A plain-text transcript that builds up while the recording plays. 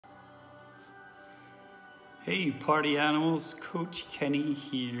Hey, party animals, Coach Kenny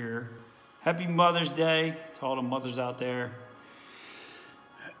here. Happy Mother's Day to all the mothers out there.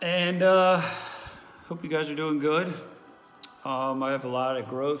 And hope you guys are doing good. I have a lot of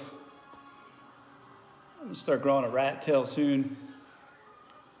growth. I'm gonna start growing a rat tail soon.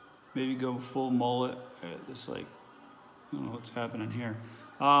 Maybe go full mullet. Just like, I don't know what's happening here.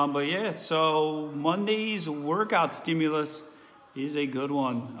 But yeah, so Monday's workout stimulus is a good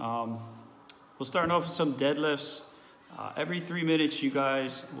one. We'll start off with some deadlifts. Every 3 minutes, you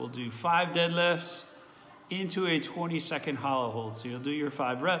guys will do 5 deadlifts into a 20-second hollow hold. So you'll do your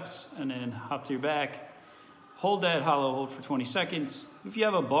 5 reps and then hop to your back. Hold that hollow hold for 20 seconds. If you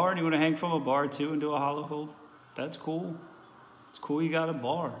have a bar and you want to hang from a bar too and do a hollow hold, that's cool. It's cool you got a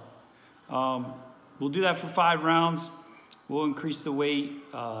bar. We'll do that for 5 rounds. We'll increase the weight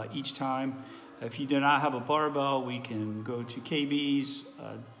each time. If you do not have a barbell, we can go to KBs,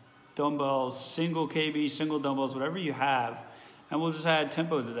 dumbbells, single KB, single dumbbells, whatever you have, and we'll just add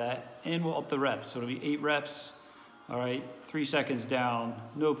tempo to that, and we'll up the reps. So it'll be 8 reps, all right, 3 seconds down,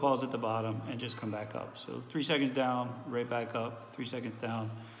 no pause at the bottom, and just come back up. So 3 seconds down, right back up, 3 seconds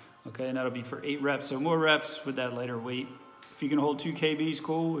down, okay, and that'll be for 8 reps. So more reps with that lighter weight. If you can hold 2 KBs,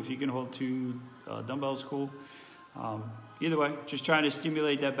 cool. If you can hold 2 dumbbells, cool. Either way, just trying to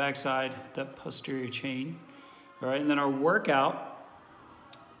stimulate that backside, that posterior chain, all right, and then our workout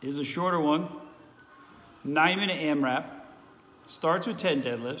is a shorter one, 9-minute AMRAP, starts with 10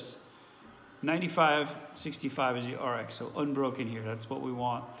 deadlifts, 95, 65 is the RX, so unbroken here. That's what we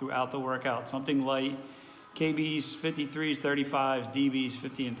want throughout the workout. Something light, KBs, 53s, 35s, DBs,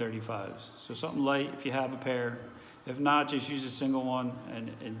 50 and 35s. So something light if you have a pair. If not, just use a single one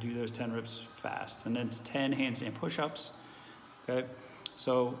and do those 10 reps fast. And then 10 handstand push-ups, okay?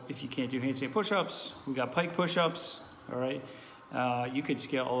 So if you can't do handstand push-ups, we got pike push-ups, all right? You could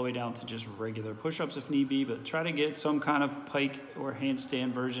scale all the way down to just regular push-ups if need be, but try to get some kind of pike or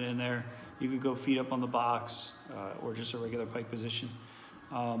handstand version in there. You could go feet up on the box or just a regular pike position.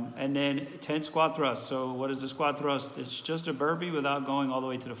 And then 10 squat thrusts. So what is the squat thrust? It's just a burpee without going all the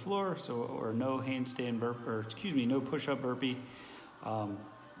way to the floor, so or no handstand burp, or excuse me, no push-up burpee. So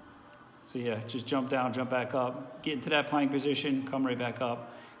yeah, just jump down, jump back up, get into that plank position, come right back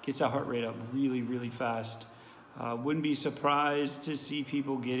up, gets that heart rate up really, really fast. Wouldn't be surprised to see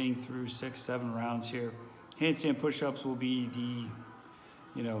people getting through 6-7 rounds here. Handstand push-ups will be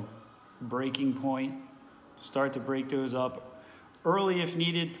the, breaking point. Start to break those up early if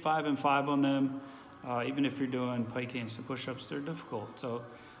needed, 5 and 5 on them. Even if you're doing pike handstand push-ups, they're difficult. So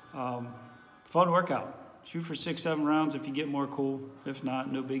fun workout. Shoot for 6-7 rounds. If you get more, cool. If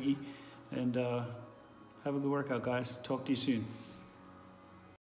not, no biggie. And have a good workout, guys. Talk to you soon.